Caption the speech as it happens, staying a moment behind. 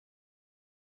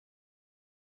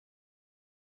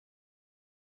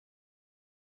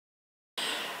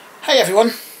Hey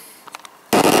everyone,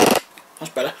 that's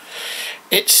better.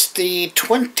 It's the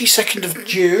 22nd of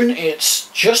June, it's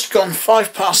just gone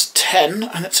 10:05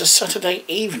 and it's a Saturday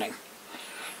evening.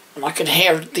 And I can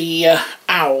hear the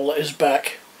owl that is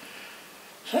back.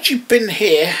 It's actually been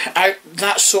here, out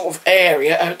that sort of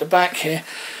area, out the back here,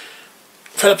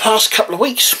 for the past couple of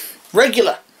weeks.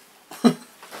 Regular.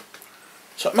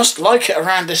 So it must like it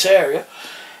around this area.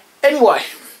 Anyway,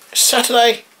 it's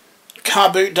Saturday,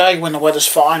 car boot day when the weather's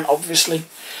fine, obviously.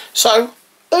 So,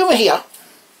 over here,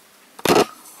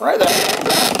 right there,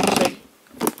 see,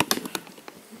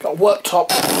 got a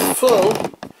worktop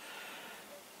full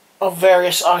of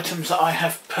various items that I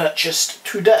have purchased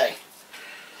today.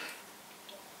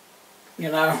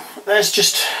 You know, there's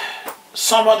just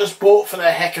some I just bought for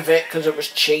the heck of it because it was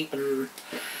cheap, and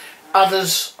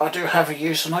others I do have a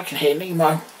use, and I can hear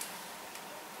Nemo.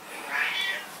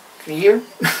 Can you hear him?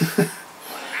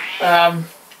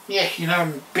 Yeah, you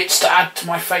know, bits to add to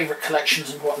my favourite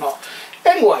collections and whatnot.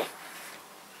 Anyway,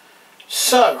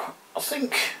 so I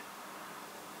think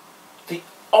the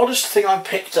oddest thing I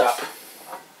picked up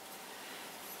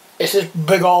is this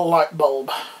big old light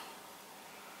bulb.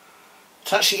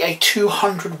 It's actually a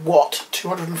 200 watt,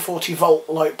 240 volt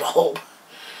light bulb.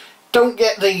 Don't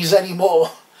get these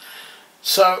anymore.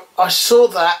 So I saw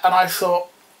that and I thought,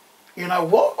 you know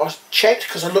what, I checked,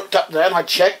 because I looked up there and I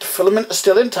checked, the filament is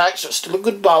still intact, so it's still a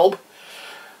good bulb.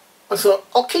 I thought,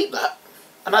 I'll keep that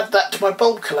and add that to my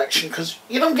bulb collection, because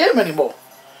you don't get them anymore.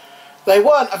 They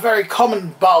weren't a very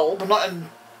common bulb, not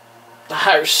in the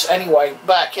house anyway,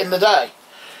 back in the day.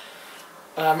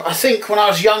 I think when I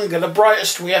was younger, the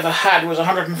brightest we ever had was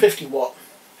 150 watt.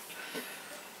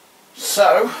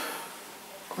 So,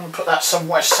 I'm going to put that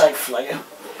somewhere safe for you.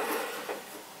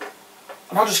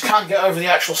 And I just can't get over the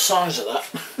actual size of that.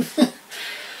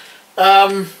 I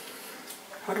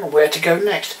don't know where to go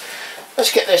next.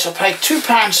 Let's get this. I paid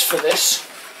 £2 for this.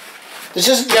 This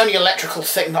isn't the only electrical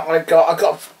thing that I've got. I've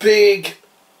got a big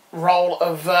roll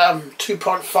of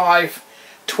 2.5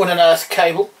 twin and earth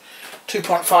cable,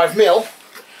 2.5mm.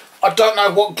 I don't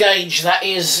know what gauge that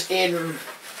is in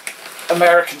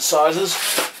American sizes.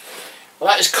 Well,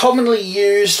 that is commonly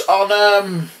used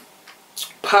on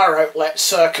power outlet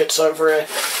circuits over here. I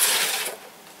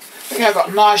think I've got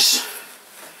a nice...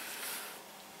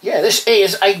 Yeah, this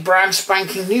is a brand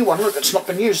spanking new one. Look, it's not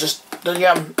been used.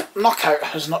 The knockout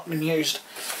has not been used.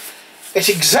 It's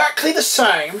exactly the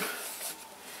same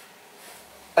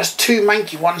as two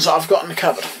manky ones that I've got in the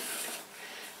cupboard.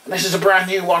 And this is a brand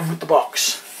new one with the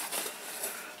box.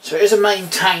 So it is a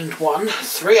maintained one,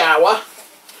 3 hour.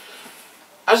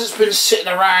 As it's been sitting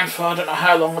around for I don't know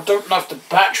how long, I don't know if the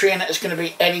battery in it is going to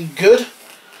be any good,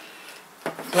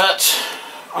 but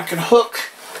I can hook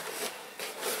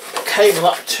a cable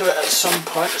up to it at some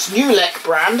point. It's Newlec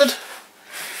branded.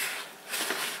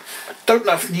 I don't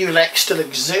know if Newlec still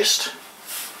exists.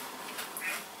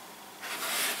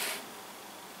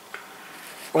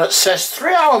 Well, it says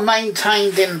 3 hour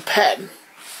maintained in pen.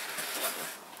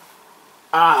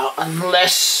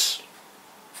 Unless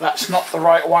that's not the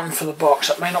right one for the box.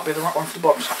 That may not be the right one for the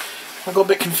box. I got a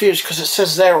bit confused because it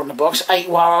says there on the box 8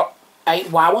 watt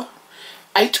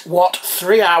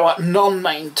 3 hour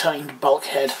non-maintained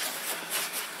bulkhead.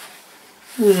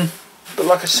 But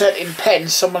like I said, in pen,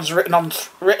 someone's written on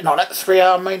it 3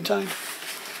 hour maintained.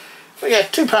 But yeah,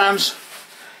 £2.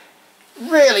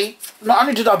 Really, not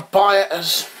only did I buy it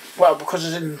as well because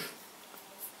it's in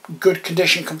good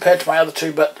condition compared to my other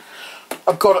two, but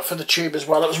I've got it for the tube as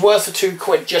well. It was worth the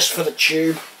 £2 just for the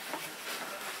tube.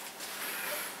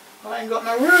 I ain't got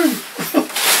no room.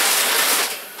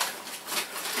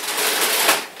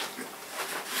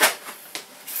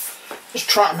 Just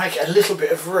try and make it a little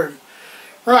bit of room.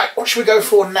 Right, what should we go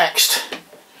for next?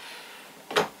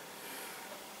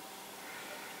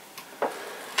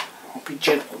 I'll be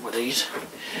gentle with these.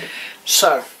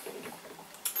 So,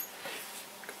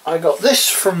 I got this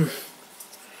from...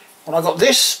 Well, I got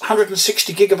this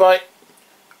 160GB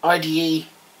IDE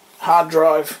hard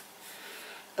drive.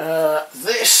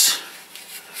 This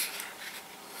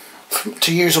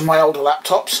to use on my older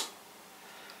laptops,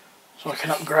 so I can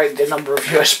upgrade the number of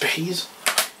USBs,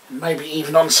 and maybe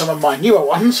even on some of my newer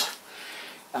ones.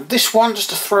 And this one just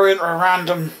to throw into a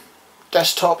random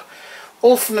desktop,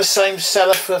 all from the same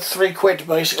seller for £3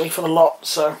 basically for the lot.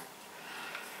 So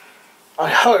I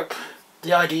hope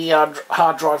the IDE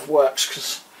hard drive works,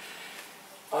 because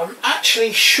I'm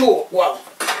actually short. Well,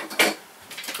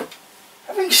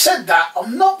 having said that,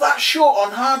 I'm not that short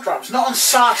on hard drives. Not on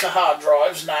SATA hard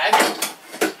drives now.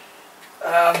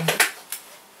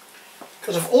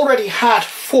 Because I've already had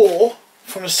 4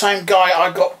 from the same guy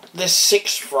I got this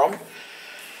 6 from.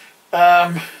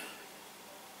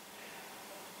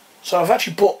 So I've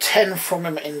actually bought 10 from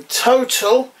him in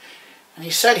total, and he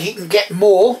said he can get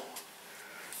more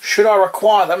should I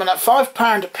require them, and at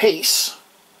 £5 a piece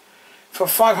for a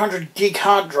 500 gig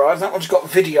hard drive. That one's got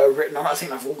video written on it. I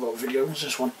think they've all got video. What's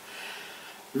this one?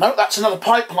 No, that's another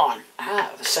pipeline.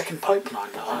 Ah, the second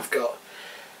pipeline that I've got.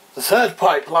 The third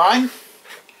pipeline.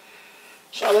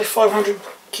 So there's 500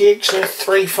 gigs, there are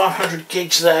 3 500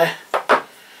 gigs there.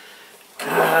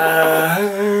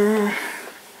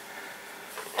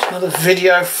 Another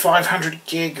video, 500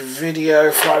 gig, video,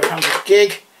 500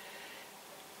 gig,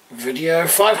 video,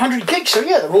 500 gig. So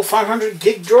yeah, they're all 500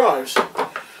 gig drives.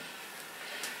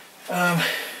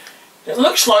 It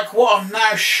looks like what I'm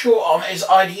now short on is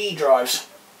IDE drives.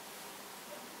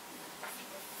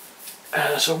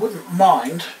 So I wouldn't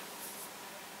mind.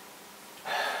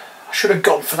 I should have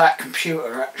gone for that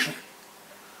computer actually.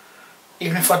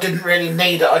 Even if I didn't really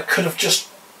need it, I could have just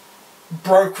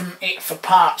broken it for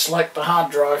parts, like the hard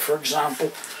drive for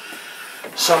example.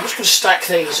 So I'm just going to stack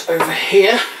these over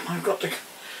here. I've got the...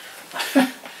 I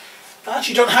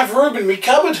actually don't have room in my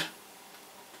cupboard.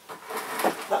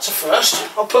 That's a first.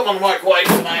 I'll put them on the microwave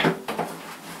for now.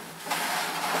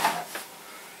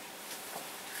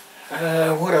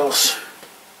 What else?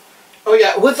 Oh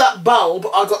yeah, with that bulb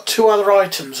I got 2 other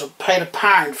items. I paid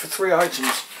 £1 for 3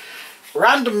 items.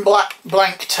 Random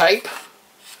blank tape.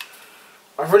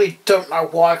 I really don't know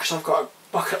why, because I've got a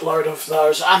bucket load of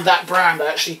those, and that brand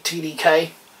actually,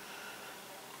 TDK.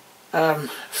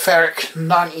 Ferric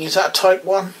 90, is that a type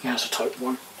 1? Yeah, it's a type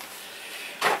 1.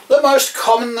 The most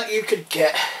common that you could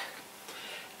get.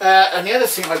 And the other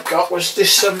thing I got was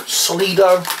this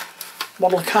Solido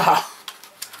model car.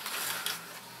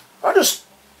 I just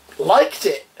liked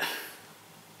it.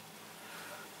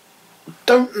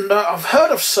 Don't know, I've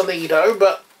heard of Solido,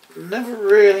 but never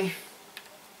really...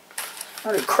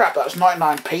 Holy crap, that was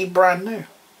 99p, brand new.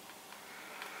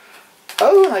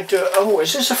 Oh, and they do it. Oh,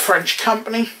 is this a French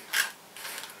company?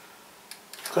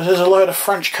 Because there's a load of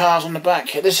French cars on the back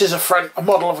here. This is a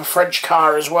model of a French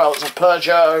car as well. It's a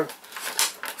Peugeot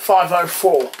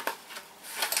 504.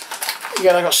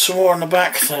 Yeah, they got some more on the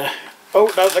back there.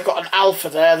 Oh, no, they've got an Alpha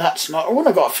there. That's not... Oh,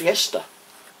 they've got a Fiesta.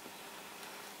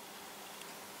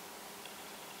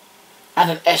 And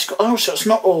an Escort. Oh, so it's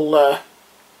not all...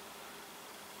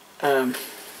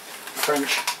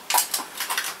 French.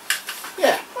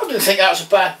 Yeah, I didn't think that was a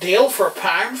bad deal for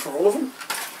 £1 for all of them.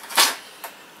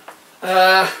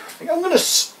 I think I'm going to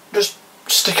just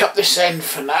stick up this end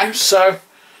for now. So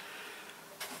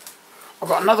I've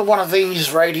got another one of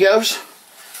these radios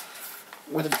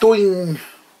with a doing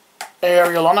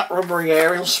aerial on it, rubbery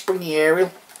aerial, springy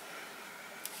aerial.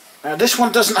 This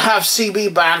one doesn't have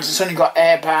CB bands, it's only got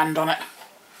air band on it.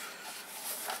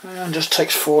 And just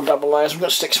takes 4 double layers. I'm going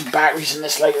to stick some batteries in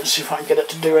this later and see if I can get it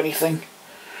to do anything.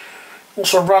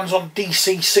 Also runs on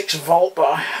DC 6 volt, but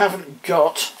I haven't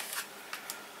got...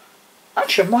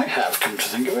 Actually, I might have, come to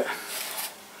think of it.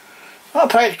 I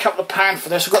paid a couple of pounds for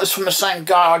this. I got this from the same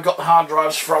guy I got the hard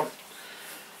drives from.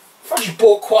 I've actually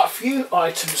bought quite a few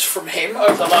items from him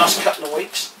over the last couple of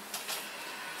weeks.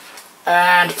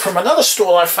 And from another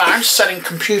store I found selling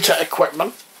computer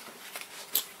equipment.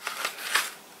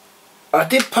 I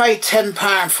did pay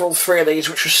 £10 for all 3 of these,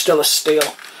 which was still a steal.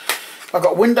 I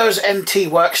got Windows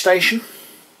NT workstation.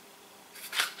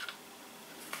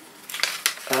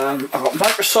 I've got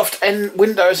Microsoft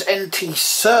Windows NT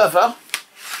server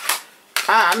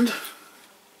and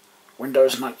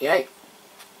Windows 98.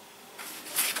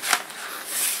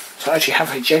 So I actually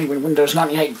have a genuine Windows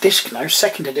 98 disc now,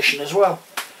 2nd edition as well.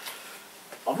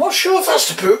 I'm not sure if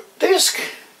that's the boot disc.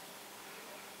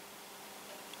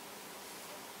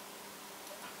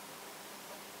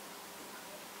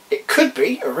 It could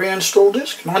be a reinstall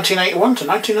disc, 1981 to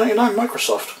 1999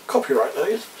 Microsoft. Copyright, that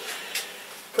is.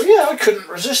 But yeah, I couldn't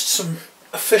resist some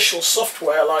official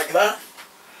software like that.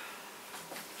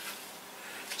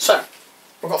 So,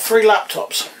 I've got 3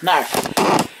 laptops. Now,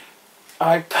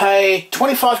 I paid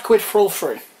 25 quid for all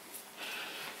 3.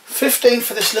 15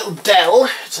 for this little Dell.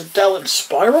 It's a Dell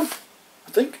Inspiron,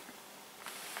 I think.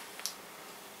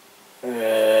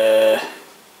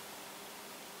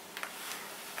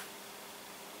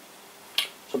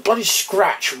 It's a bloody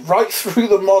scratch right through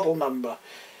the model number.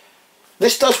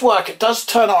 This does work, it does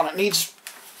turn on, it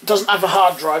doesn't have a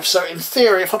hard drive, so in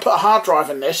theory if I put a hard drive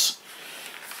in this,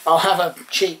 I'll have a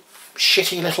cheap,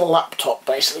 shitty little laptop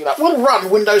basically that will run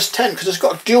Windows 10 because it's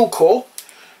got a dual core.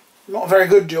 Not a very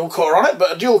good dual core on it,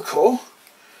 but a dual core.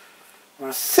 And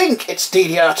I think it's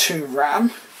DDR2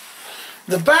 RAM.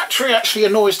 The battery actually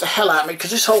annoys the hell out of me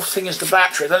because this whole thing is the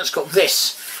battery, then it's got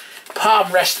this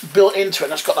palm rest built into it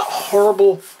and it's got that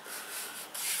horrible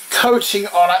coating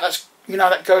on it that's You know,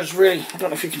 that goes really, I don't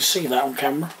know if you can see that on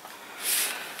camera.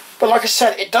 But like I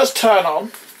said, it does turn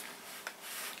on.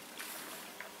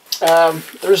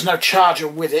 There is no charger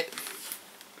with it.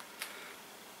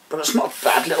 But it's not a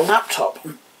bad little laptop.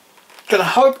 I'm going to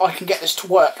hope I can get this to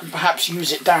work and perhaps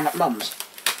use it down at Mum's.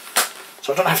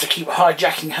 So I don't have to keep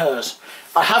hijacking hers.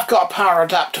 I have got a power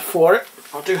adapter for it.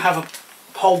 I do have a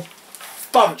whole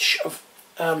bunch of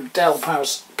Dell power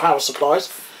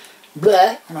supplies.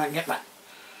 There, and I can get my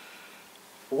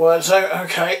words out.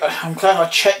 Okay, I'm glad I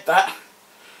checked that.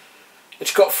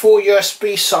 It's got 4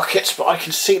 USB sockets, but I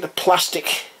can see the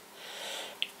plastic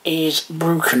is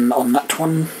broken on that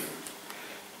one.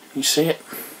 You see it?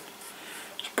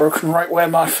 It's broken right where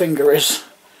my finger is.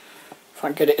 If I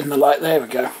can get it in the light, there we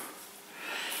go.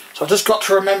 So I've just got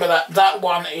to remember that that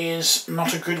one is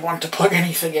not a good one to plug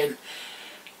anything in.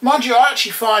 Mind you, I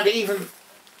actually find even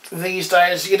these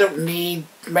days you don't need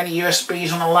many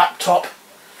USBs on a laptop.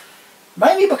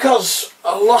 Mainly because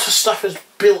a lot of stuff is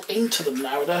built into them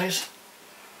nowadays.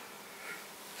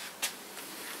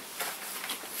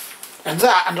 And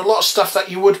that, and a lot of stuff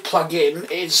that you would plug in,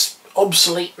 is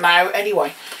obsolete now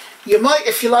anyway. You might,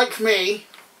 if you're like me,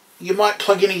 you might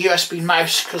plug in a USB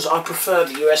mouse, because I prefer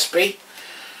the USB.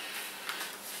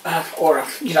 Or,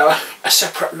 you know, a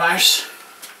separate mouse.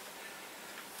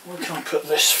 Where can I put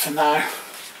this for now?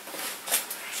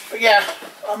 But yeah,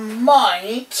 I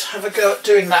might have a go at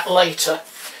doing that later.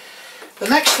 The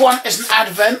next one is an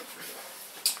Advent.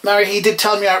 Now, he did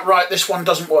tell me outright this one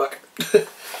doesn't work.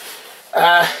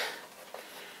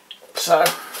 So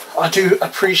I do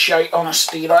appreciate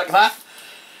honesty like that.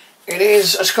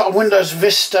 It's got a Windows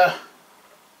Vista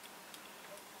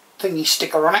thingy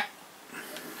sticker on it.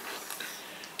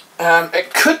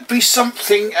 It could be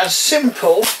something as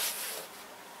simple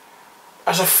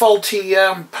as a faulty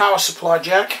power supply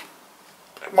jack.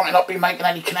 It might not be making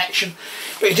any connection,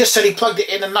 but he just said he plugged it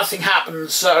in and nothing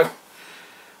happened, so,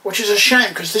 which is a shame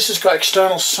because this has got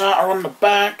external SATA on the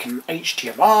back and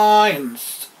HDMI and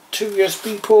 2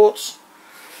 USB ports.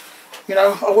 You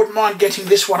know, I wouldn't mind getting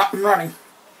this one up and running.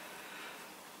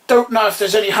 Don't know if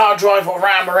there's any hard drive or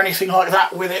RAM or anything like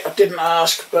that with it. I didn't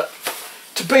ask, but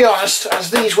to be honest,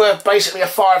 as these were basically a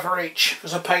 £5 each,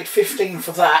 because I paid £15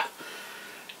 for that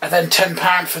and then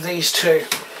 £10 for these two.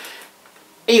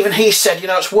 Even he said, you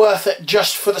know, it's worth it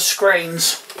just for the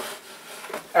screens,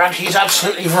 and he's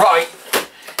absolutely right.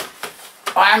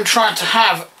 I am trying to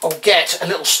have or get a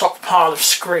little stockpile of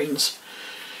screens.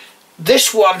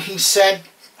 This one, he said,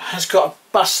 has got a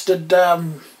busted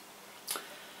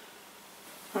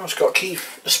it's got a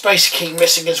space key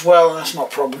missing as well, and that's not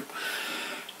a problem.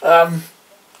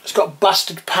 It's got a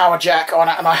busted power jack on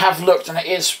it, and I have looked and it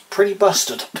is pretty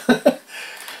busted.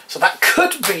 So that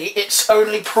could be its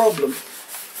only problem.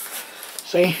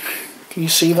 See? Can you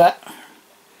see that?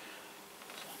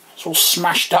 It's all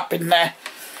smashed up in there.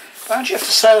 But I actually have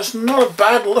to say it's not a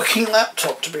bad looking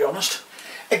laptop, to be honest.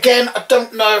 Again, I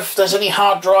don't know if there's any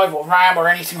hard drive or RAM or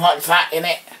anything like that in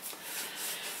it.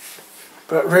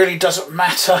 But it really doesn't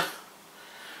matter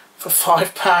for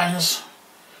 £5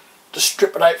 to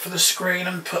strip it out for the screen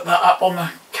and put that up on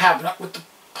the cabinet with the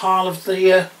pile of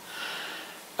the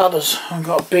others. I've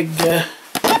got a big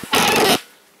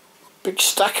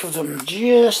stack of them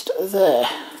just there.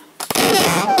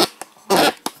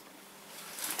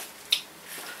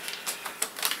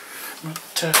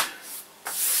 But,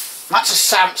 that's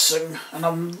a Samsung, and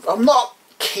I'm not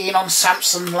keen on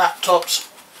Samsung laptops.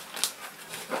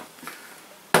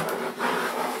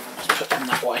 Let's put them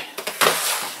that way.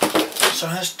 So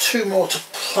there's 2 more to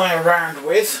play around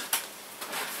with.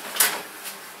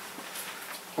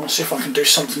 I'll see if I can do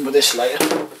something with this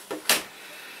later.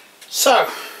 So,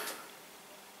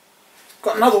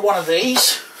 got another one of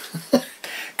these.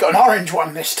 Got an orange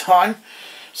one this time.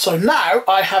 So now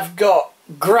I have got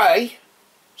grey,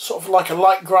 sort of like a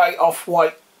light grey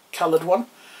off-white coloured one,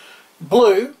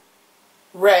 blue,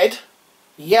 red,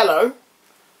 yellow,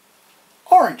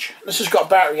 orange. This has got a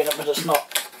battery in it, but it's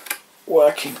not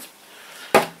working.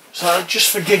 So just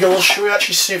for giggles, shall we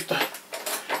actually see if the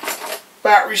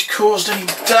battery's caused any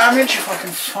damage, if I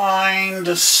can find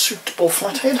a suitable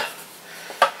flathead,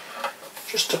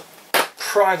 just to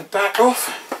pry the back off.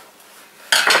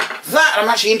 That I'm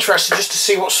actually interested just to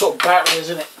see what sort of battery is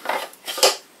in it.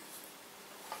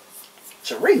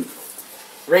 It's a ring.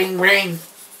 Ring, ring.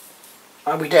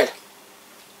 Are we dead?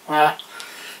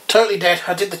 Totally dead.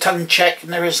 I did the tongue check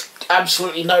and there is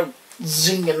absolutely no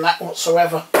zing in that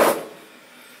whatsoever.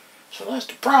 So that's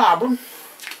the problem.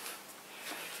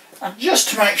 And just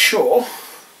to make sure,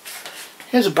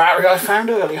 here's a battery I found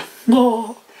earlier.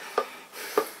 Oh.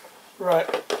 Right.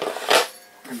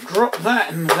 I can drop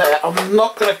that in there. I'm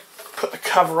not going to put the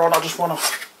cover on, I just want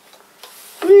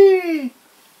to... Whee!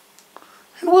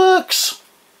 It works!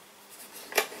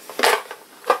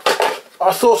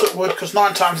 I thought it would, because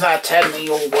 9 times out of 10 they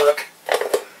all work.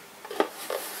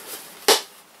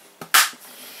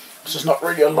 There's not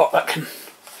really a lot that can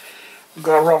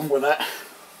go wrong with that.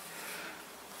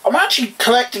 I'm actually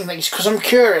collecting these because I'm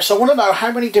curious. I want to know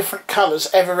how many different colours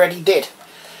Everready did.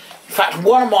 In fact,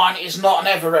 one of mine is not an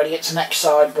Everready, it's an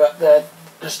X-Side, but they're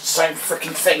just the same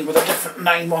freaking thing with a different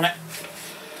name on it.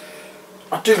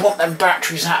 I do want them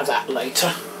batteries out of that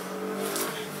later.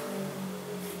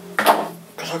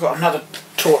 Because I've got another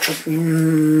torch.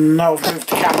 No, I've moved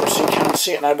the camera so you can't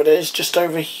see it now, but it is just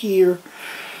over here.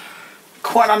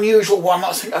 Quite an unusual one.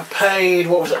 I think I paid,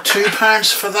 what was it,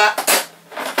 £2 for that.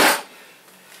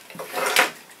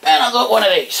 And I got one of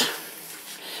these.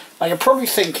 Now you're probably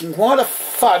thinking, why the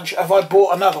fudge have I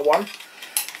bought another one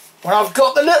when I've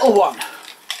got the little one?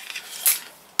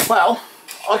 Well,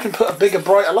 I can put a bigger,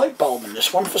 brighter light bulb in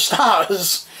this one for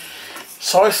starters.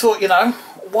 So I thought, you know,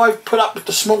 why put up with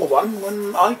the small one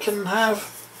when I can have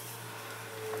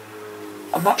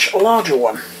a much larger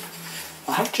one?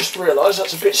 I have just realised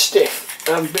that's a bit stiff,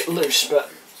 a bit loose,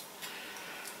 but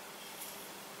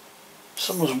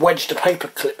someone's wedged a paper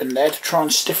clip in there to try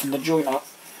and stiffen the joint up.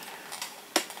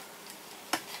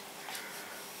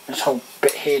 This whole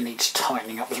bit here needs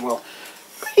tightening up as well.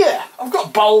 But yeah, I've got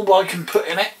a bulb I can put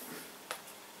in it,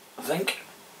 I think.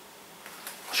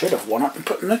 I should have one I can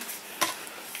put in it.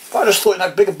 But I just thought, you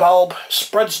know, bigger bulb,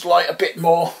 spreads the light a bit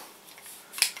more.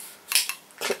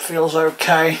 Clip feels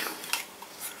okay.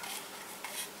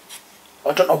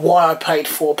 I don't know why I paid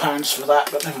 £4 for that,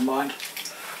 but never mind.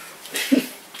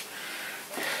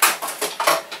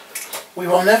 We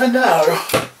will never know.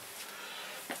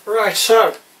 Right,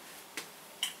 so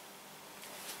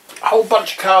a whole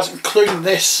bunch of cars, including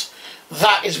this.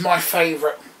 That is my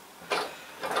favourite.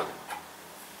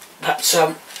 That's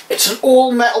it's an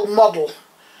all-metal model.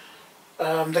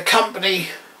 The company,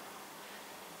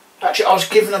 actually, I was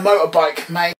given a motorbike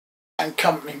made and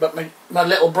company, but my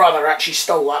little brother actually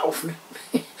stole that off me.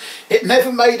 It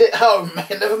never made it home.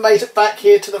 It never made it back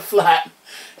here to the flat.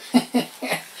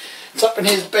 It's up in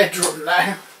his bedroom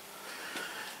now.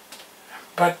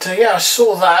 But yeah, I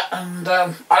saw that, and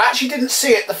I actually didn't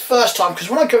see it the first time, because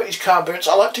when I go to these car boots,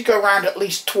 I like to go around at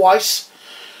least twice.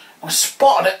 I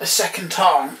spotted it the second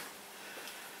time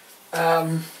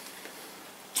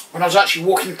when I was actually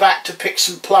walking back to pick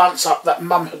some plants up that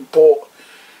Mum had bought.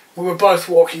 We were both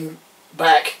walking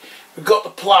back. We got the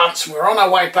plants and we were on our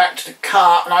way back to the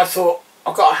car, and I thought,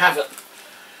 I've got to have it.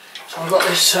 So I've got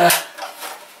this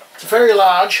it's a very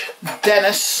large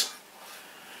Dennis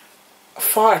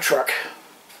fire truck.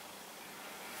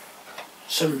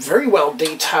 Some very well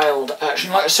detailed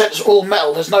action. Like I said, it's all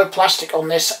metal. There's no plastic on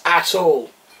this at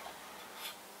all.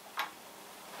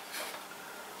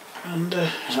 And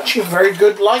it's actually a very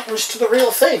good likeness to the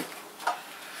real thing.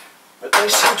 But they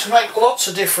seem to make lots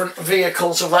of different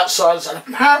vehicles of that size, and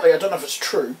apparently, I don't know if it's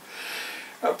true,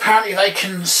 apparently they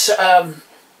can sell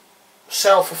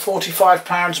for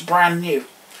 £45 brand new.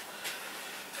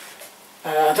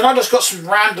 Then I just got some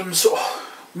random sort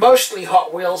of, mostly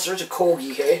Hot Wheels. There's a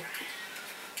Corgi here.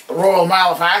 The Royal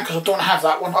Mail van, because I don't have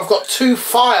that one. I've got 2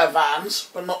 Fire vans,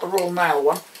 but not the Royal Mail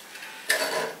one.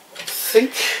 I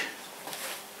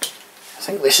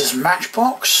think this is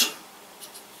Matchbox.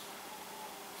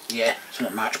 Yeah, it's in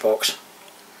a Matchbox.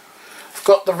 I've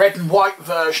got the red and white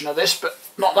version of this, but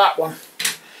not that one.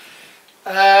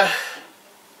 That's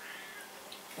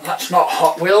not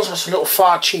Hot Wheels, that's a little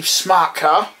Fire Chief smart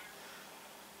car.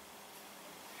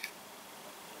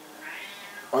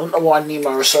 I don't know why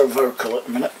Nemo is so vocal at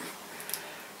the minute.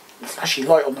 The flashing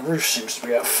light on the roof seems to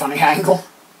be at a funny angle.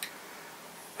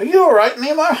 Are you alright,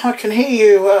 Nemo? I can hear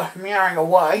you meowing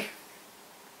away.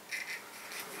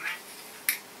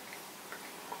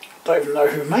 Don't even know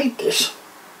who made this.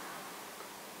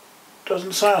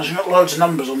 Doesn't say. It's got loads of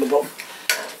numbers on the bottom.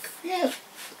 Yeah.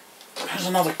 There's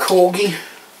another Corgi.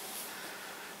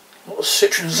 Little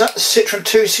Citroen. Is that the Citroen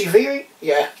 2CV?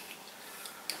 Yeah.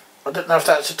 I didn't know if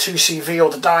that's a 2CV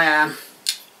or the Diane.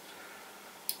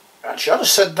 Actually, I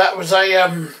just said that was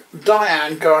a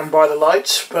Diane going by the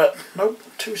lights, but nope,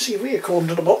 2CV according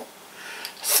to the bottom.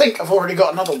 I think I've already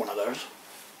got another one of those.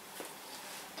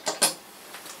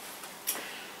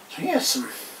 So yeah, some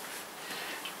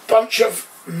bunch of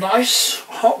nice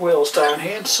Hot Wheels down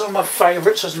here, and some of my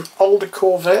favourites. There's an older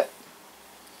Corvette.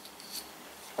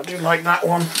 I do like that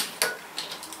one.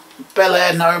 Bel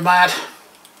Air Nomad.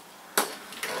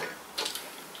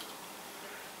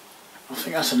 I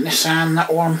think that's a Nissan,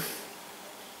 that one.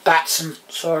 Datsun,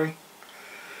 sorry.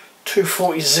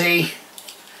 240Z.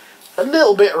 a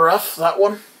little bit rough, that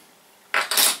one.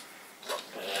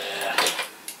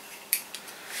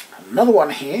 Another one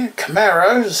here,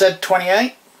 Camaro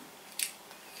Z28.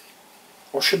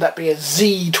 Or should that be a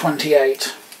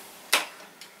Z28?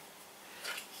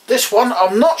 This one,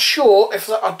 I'm not sure if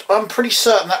that, I'm pretty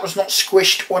certain that was not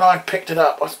squished when I picked it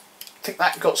up. I think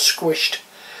that got squished.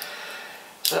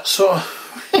 That sort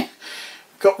of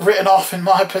got written off in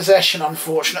my possession,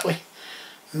 unfortunately.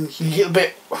 A little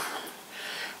bit.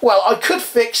 Well, I could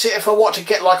fix it if I want to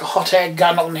get like a hot air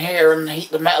gun on here and heat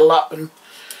the metal up, and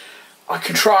I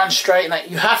can try and straighten it.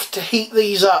 You have to heat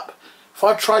these up. If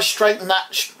I try straightening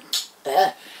that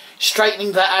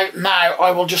out now,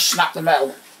 I will just snap the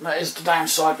metal. That is the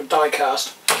downside with die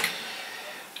cast.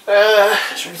 Is there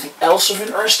anything else of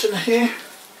interest in here?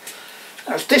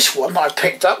 There's this one that I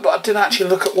picked up, but I didn't actually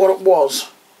look at what it was.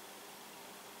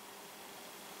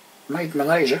 Made in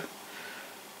Malaysia.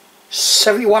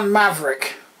 71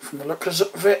 Maverick, from the looks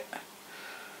of it.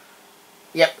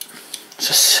 Yep, it's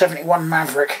a 71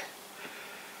 Maverick.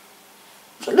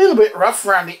 It's a little bit rough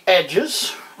around the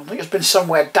edges. I think it's been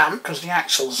somewhere damp because the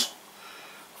axle's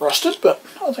rusted, but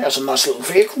I think that's a nice little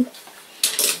vehicle.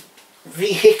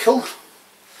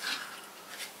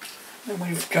 Then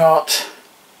we've got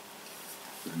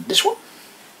this one.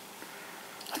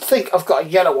 I think I've got a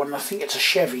yellow one. I think it's a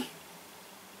Chevy.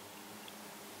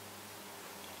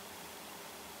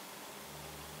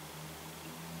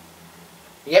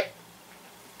 Yep,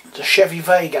 it's a Chevy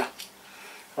Vega.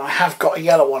 I have got a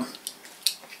yellow one.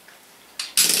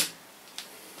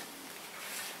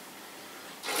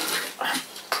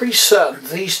 Pretty certain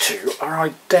these two are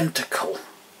identical.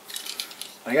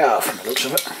 They are, from the looks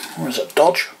of it. Or is it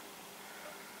Dodge?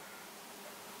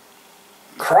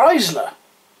 Chrysler.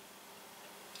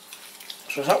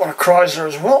 So is that one a Chrysler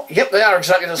as well? Yep, they are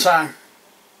exactly the same.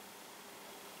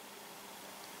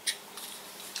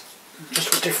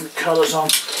 Just with different colours on.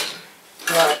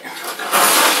 Right.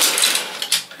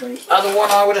 The other one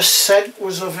I would have said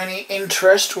was of any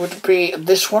interest would be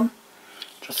this one,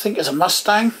 which I think is a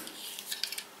Mustang.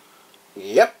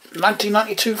 Yep,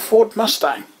 1992 Ford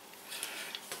Mustang.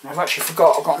 I've actually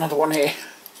forgot, I've got another one here,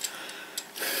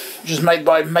 which is made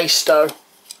by Maisto.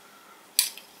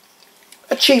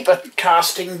 A cheaper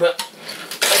casting, but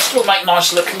they still make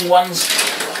nice looking ones.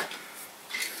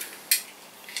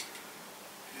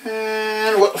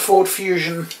 And what the Ford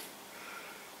Fusion.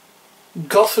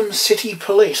 Gotham City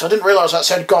Police. I didn't realise that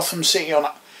said Gotham City on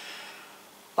it.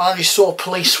 I only saw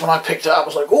police when I picked it up. I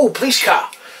was like, oh, police car.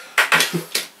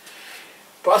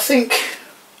 But I think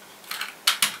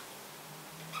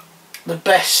the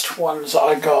best ones that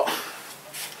I got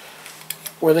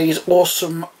were these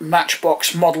awesome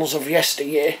Matchbox models of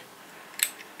yesteryear.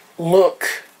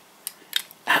 Look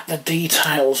at the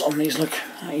details on these. Look,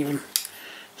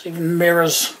 it's even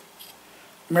mirrors.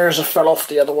 Mirrors have fell off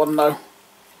the other one though.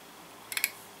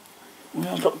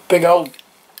 Well, it's got a big old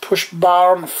push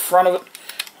bar on the front of it.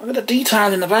 Look at the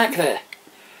detail in the back there.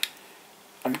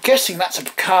 I'm guessing that's a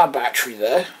car battery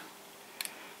there.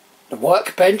 The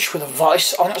workbench with a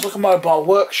vice on it. It's like a mobile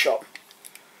workshop.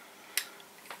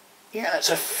 Yeah, it's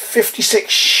a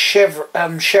 56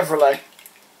 Chevrolet.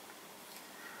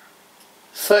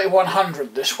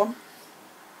 3100 this one.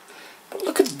 But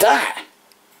look at that.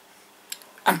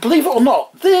 And believe it or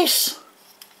not,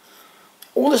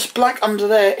 all this black under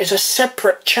there is a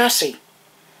separate chassis.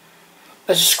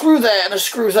 There's a screw there and a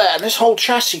screw there, and this whole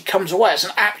chassis comes away as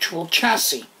an actual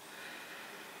chassis.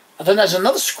 And then there's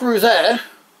another screw there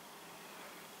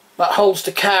that holds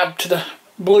the cab to the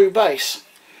blue base.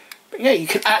 But yeah, you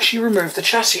can actually remove the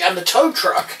chassis, and the tow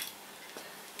truck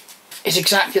is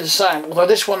exactly the same, although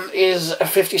this one is a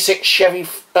 56 Chevy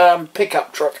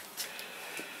pickup truck.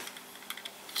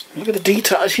 Look at the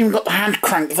detail. It's even got the hand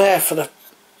crank there for the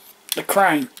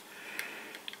crane.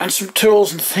 And some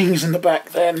tools and things in the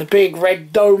back there, and the big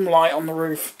red dome light on the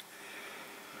roof.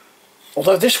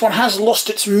 Although this one has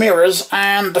lost its mirrors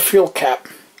and the fuel cap.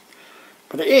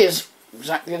 But it is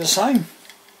exactly the same.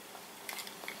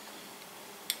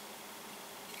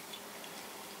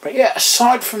 But yeah,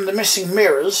 aside from the missing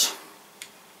mirrors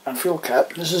and fuel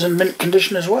cap, this is in mint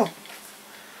condition as well.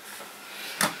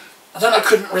 And then I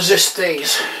couldn't resist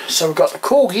these. So we've got the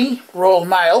Corgi Royal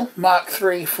Mail Mark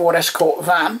III Ford Escort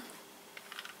van.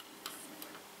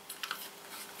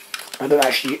 I don't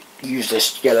actually use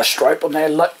this yellow stripe on their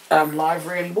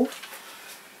livery anymore.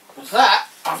 With that,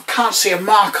 I can't see a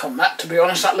mark on that, to be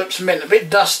honest. That looks mint. A bit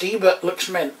dusty, but looks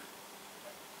mint.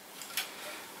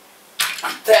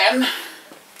 And then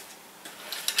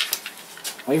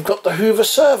we've got the Hoover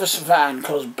service van,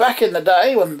 because back in the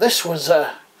day when this was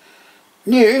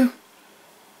new,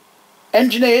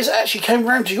 engineers actually came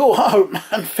round to your home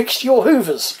and fixed your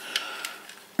hoovers.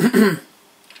 In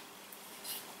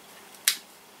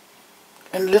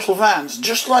little vans,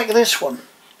 just like this one.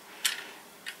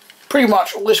 Pretty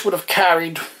much all this would have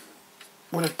carried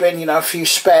would have been, you know, a few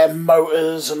spare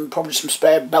motors and probably some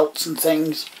spare belts and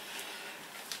things.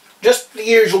 Just the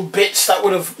usual bits that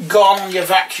would have gone on your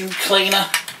vacuum cleaner.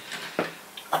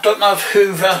 I don't know if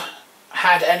Hoover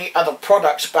had any other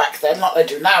products back then like they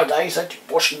do nowadays. They do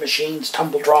washing machines,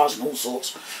 tumble dryers and all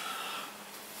sorts.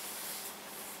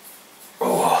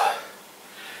 Oh.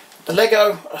 The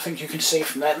Lego, I think you can see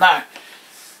from there. Now,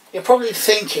 you're probably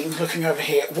thinking, looking over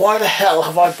here, why the hell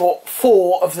have I bought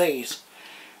 4 of these?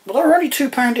 Well, they're only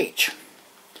 £2 each.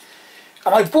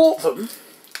 And I bought them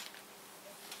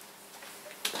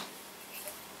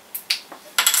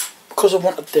because I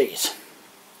wanted these.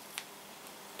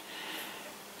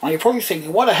 Now you're probably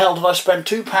thinking, why the hell did I spend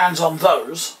 £2 on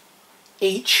those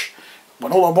each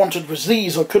when all I wanted was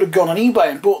these? I could have gone on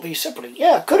eBay and bought these separately.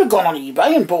 Yeah, I could have gone on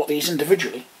eBay and bought these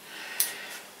individually.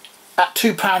 At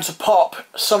 £2 a pop,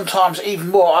 sometimes even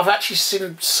more. I've actually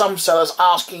seen some sellers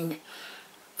asking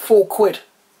 £4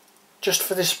 just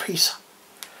for this piece.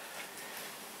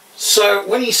 So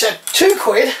when he said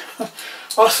 £2,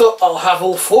 I thought I'll have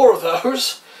all 4 of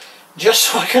those just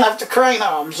so I can have the crane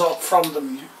arms off from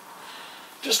them.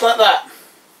 Just like that.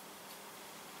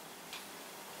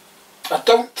 I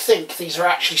don't think these are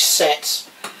actually sets.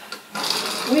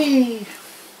 Whee!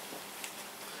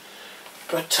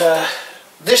 But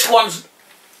this one's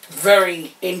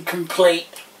very incomplete.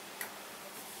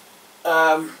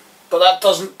 But that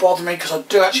doesn't bother me because I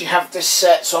do actually have this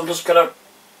set, so I'm just going to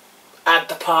add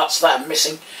the parts that are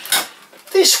missing. But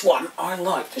this one I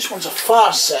like. This one's a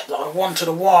fast set that I wanted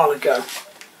a while ago.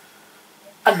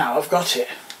 And now I've got it.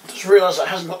 I just realised it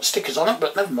hasn't got the stickers on it,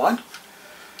 but never mind.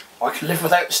 I can live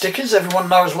without the stickers. Everyone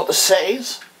knows what the set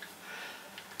is.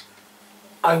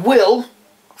 I will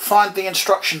find the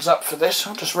instructions up for this.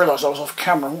 I just realised I was off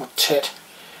camera. What a tit.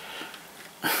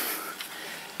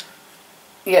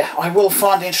 Yeah, I will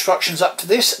find the instructions up to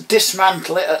this,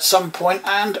 dismantle it at some point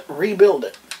and rebuild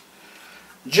it.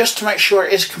 Just to make sure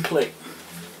it is complete.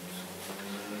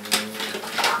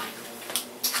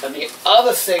 And the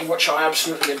other thing which I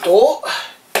absolutely adore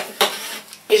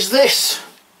is this.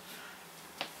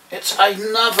 It's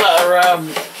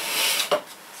another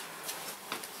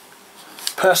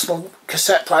personal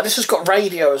cassette player. This has got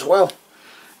radio as well.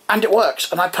 And it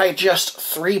works. And I paid just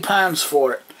 £3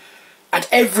 for it. And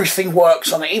everything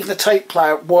works on it. Even the tape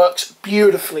player works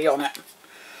beautifully on it.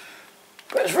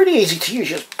 But it's really easy to use.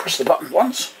 You just press the button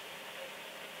once.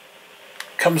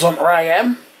 Comes on to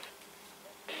AM.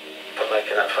 For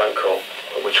making that phone call.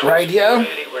 Which was radio.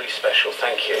 Really special.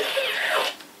 Thank you.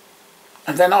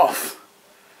 And then off.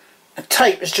 A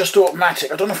tape is just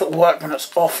automatic. I don't know if it'll work when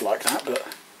it's off like that, but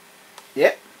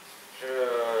yeah.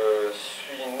 Je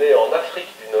suis né en Afrique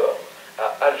du Nord,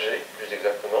 à Alger, plus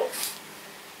exactement.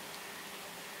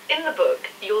 In the book,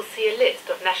 you'll see a list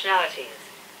of nationalities.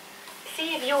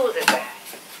 See if yours is there.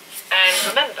 And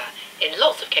remember, in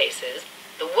lots of cases,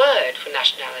 the word for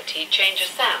nationality changes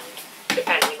sound,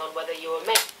 depending on whether you're a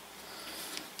male.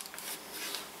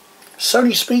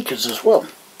 Sony speakers as well.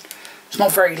 It's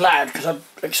not very loud because I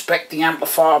expect the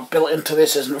amplifier built into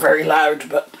this isn't very loud,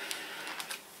 but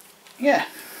yeah,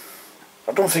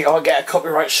 I don't think I'll get a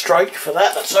copyright strike for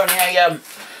that. That's only a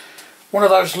one of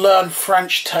those Learn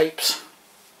French tapes.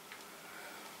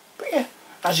 But yeah,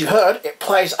 as you heard, it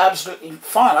plays absolutely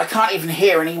fine. I can't even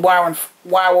hear any wow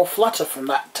or flutter from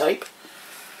that tape.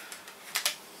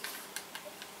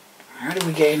 How do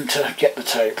we get the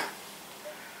tape?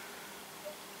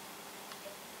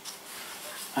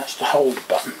 That's the hold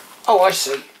button. Oh, I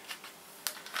see.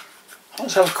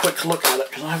 Let's have a quick look at it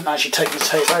because I haven't actually taken the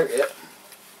tape out yet.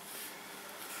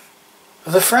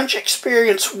 The French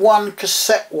Experience 1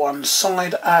 Cassette 1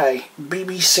 Side A,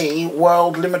 BBC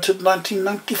World Limited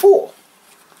 1994.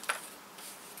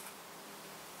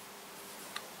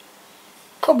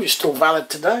 Probably still valid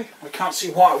today. I can't see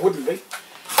why it wouldn't be.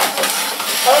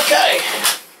 Okay,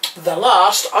 the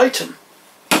last item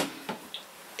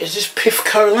is this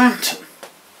Pifco lantern.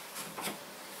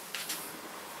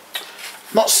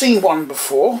 Not seen one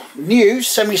before. New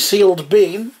semi-sealed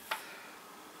beam.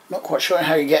 Not quite sure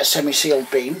how you get a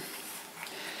semi-sealed beam.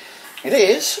 It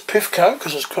is Pifco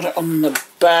because it's got it on the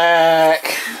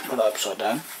back. Put it upside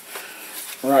down.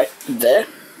 Right there.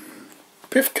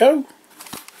 Pifco.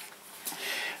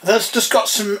 That's just got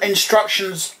some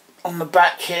instructions on the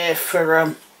back here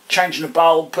for changing the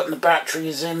bulb, putting the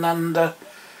batteries in, and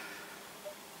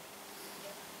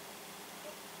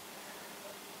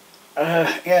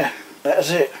yeah. That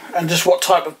is it. And just what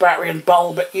type of battery and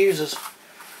bulb it uses.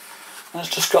 And it's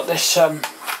just got this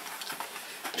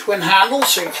twin handle,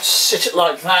 so you can sit it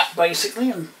like that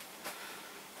basically and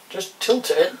just tilt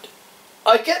it.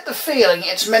 I get the feeling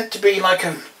it's meant to be like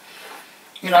a,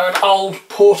 you know, an old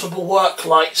portable work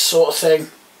light sort of thing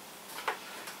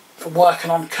for working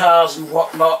on cars and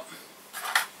whatnot.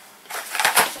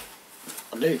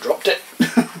 I nearly dropped it.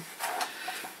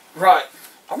 Right,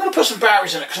 I'm going to put some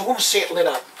batteries in it because I want to see it lit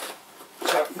up.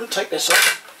 So I'm going to take this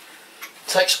off. It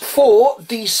takes 4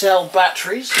 D-cell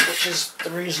batteries, which is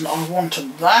the reason I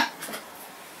wanted that.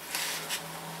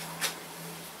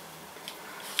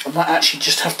 I might actually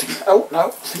just have to... Oh, no, I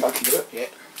think I can do it, yeah.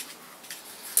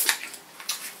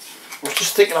 I was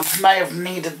just thinking I may have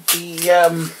needed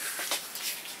the...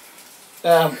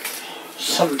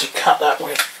 something to cut that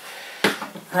with.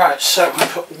 Right, so I'm going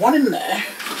to put one in there.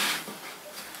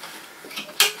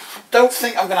 Don't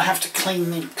think I'm going to have to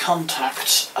clean the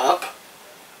contacts up.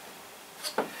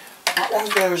 That one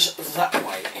goes that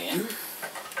way in.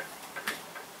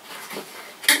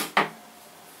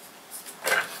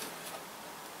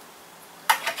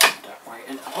 That way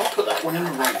in. I'll put that one in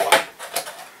the wrong way.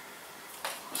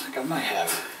 I think I may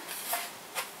have.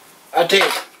 I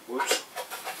did. Whoops.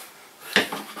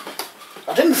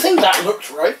 I didn't think that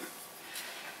looked right.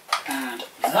 And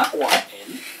that one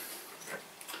in.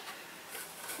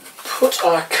 Put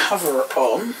our cover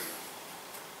on.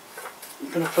 I'm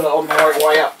going to put it on the right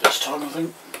way up this time, I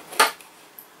think.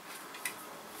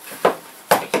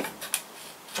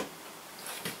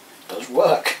 It does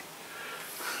work.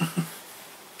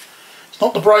 It's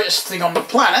not the brightest thing on the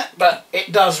planet, but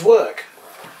it does work.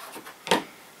 I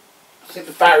think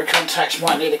the battery contacts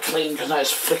might need a clean because now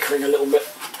it's flickering a little bit.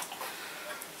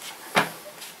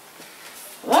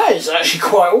 That is actually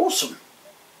quite awesome.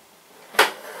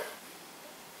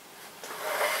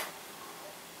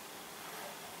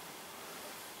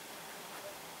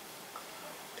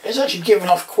 It's actually giving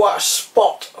off quite a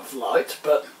spot of light,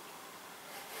 but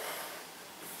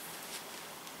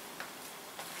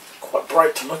quite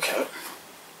bright to look at.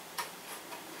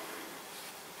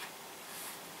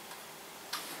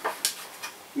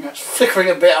 Yeah, it's flickering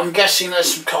a bit. I'm guessing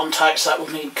there's some contacts that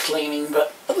will need cleaning,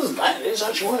 but other than that, it is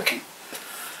actually working.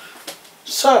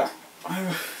 So,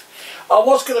 I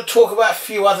was going to talk about a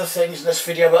few other things in this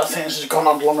video, but I think this has gone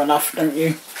on long enough, don't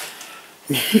you?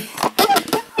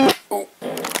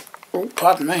 Oh,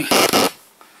 pardon me.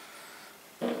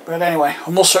 But anyway,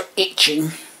 I'm also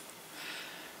itching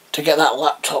to get that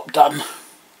laptop done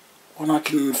when I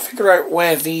can figure out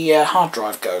where the hard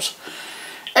drive goes.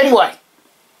 Anyway,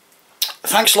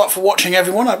 thanks a lot for watching,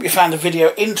 everyone. I hope you found the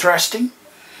video interesting.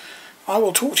 I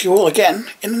will talk to you all again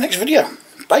in the next video.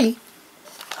 Bye.